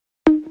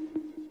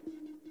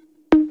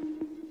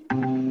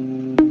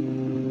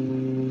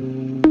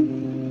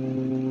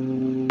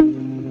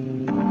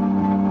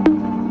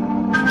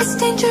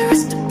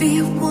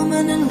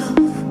woman in love.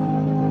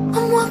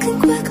 I'm walking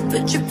quick,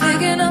 but you're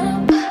picking up.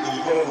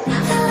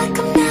 Feel like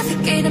I'm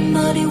navigating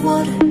muddy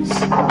waters.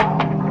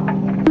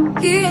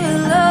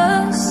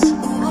 Healers.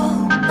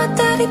 My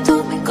daddy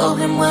told me go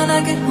him when I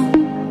get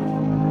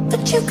home,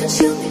 but you can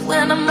shoot me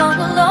when I'm all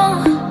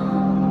alone.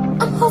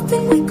 I'm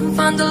hoping we can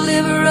find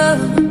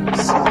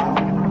deliverers.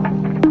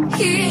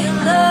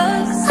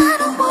 Healers. I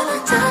don't wanna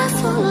die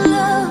for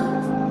love,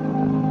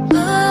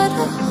 but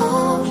a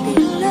holy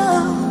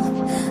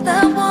love,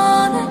 that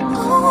one and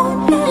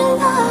only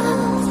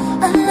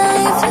love a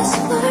life is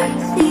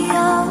worthy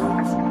of.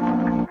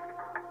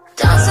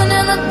 Dancing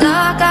in the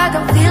dark, I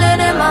can feel it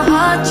in my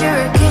heart.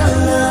 You're a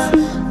killer,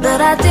 but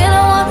I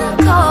didn't wanna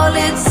call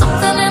it.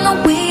 Something in the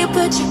way you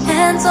put your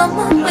hands on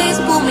my waist,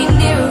 pull me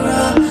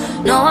nearer.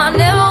 No, I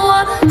never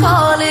wanna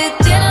call it.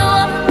 Didn't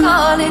wanna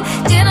call it,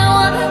 didn't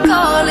wanna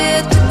call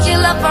it. Took your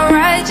love for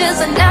righteous,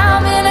 and now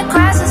I'm in a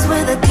crisis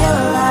with a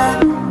killer.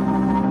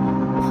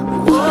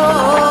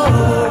 Whoa.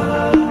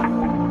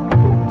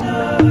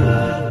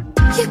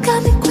 You got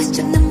me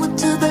questioning what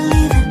to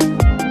believe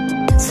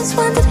in. Since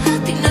when did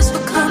happiness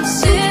become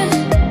sin?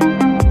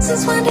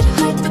 Since when did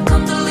hate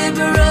become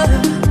deliberate?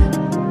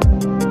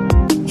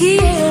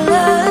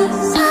 Healers.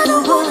 I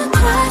don't wanna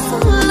cry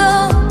for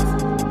love,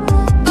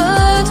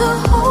 but a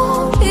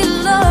holy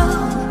love,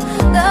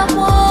 that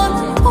one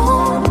and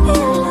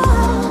only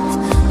love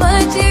my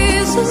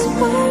Jesus is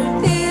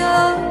worthy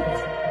of.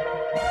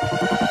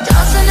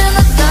 Dancing in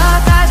the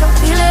dark, I can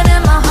feel it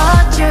in my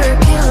heart. You're a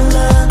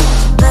killer,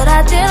 but I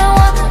didn't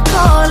wanna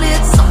call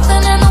it.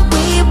 Something in the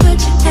way you put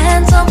your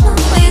hands on my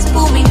waist,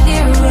 pull me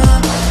nearer.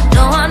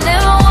 No, I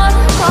never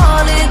wanna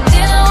call it.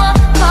 Didn't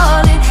wanna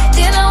call it,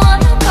 didn't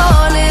wanna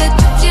call it.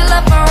 Took your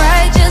love for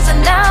righteous,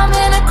 and now I'm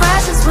in a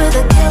crisis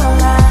with a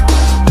killer.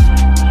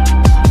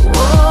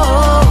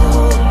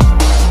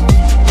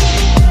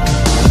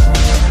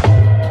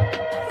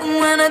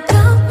 When I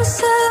doubt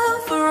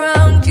myself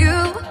around you,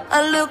 I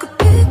look at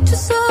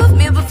pictures of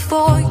me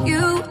before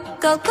you.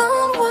 Got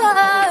gone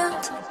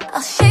wild,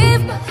 I'll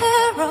shave my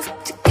hair off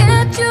to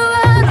get you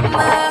out of